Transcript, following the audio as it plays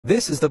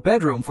This is the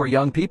bedroom for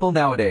young people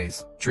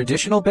nowadays.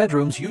 Traditional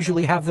bedrooms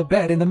usually have the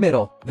bed in the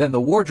middle, then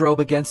the wardrobe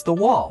against the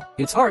wall.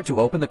 It's hard to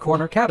open the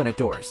corner cabinet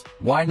doors.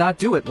 Why not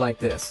do it like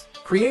this?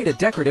 Create a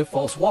decorative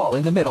false wall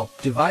in the middle.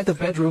 Divide the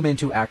bedroom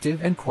into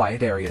active and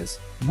quiet areas.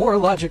 More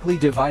logically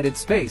divided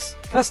space.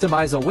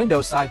 Customize a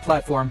window side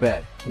platform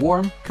bed.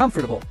 Warm,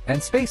 comfortable,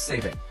 and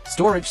space-saving.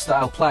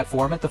 Storage-style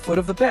platform at the foot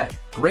of the bed.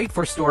 Great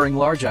for storing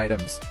large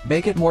items.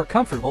 Make it more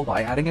comfortable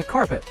by adding a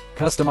carpet.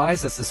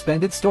 Customize a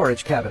suspended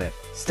storage cabinet.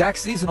 Stack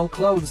seasonal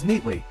clothes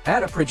neatly.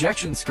 Add a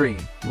projection screen.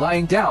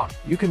 Lying down,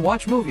 you can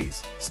watch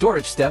movies.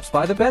 Storage steps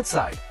by the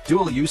bedside.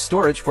 Dual-use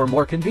storage for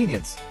more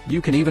convenience.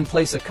 You can even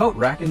place a coat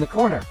rack in the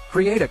corner.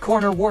 Create a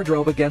corner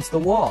wardrobe against the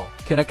wall.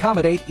 Can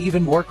accommodate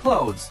even more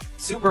clothes.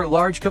 Super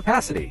large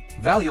capacity.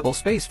 Valuable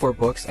space for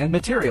books and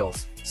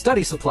materials.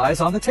 Study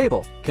supplies on the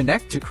table.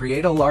 Connect to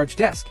create a large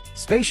desk.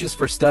 Spacious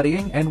for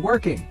studying and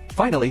working.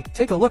 Finally,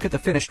 take a look at the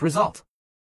finished result.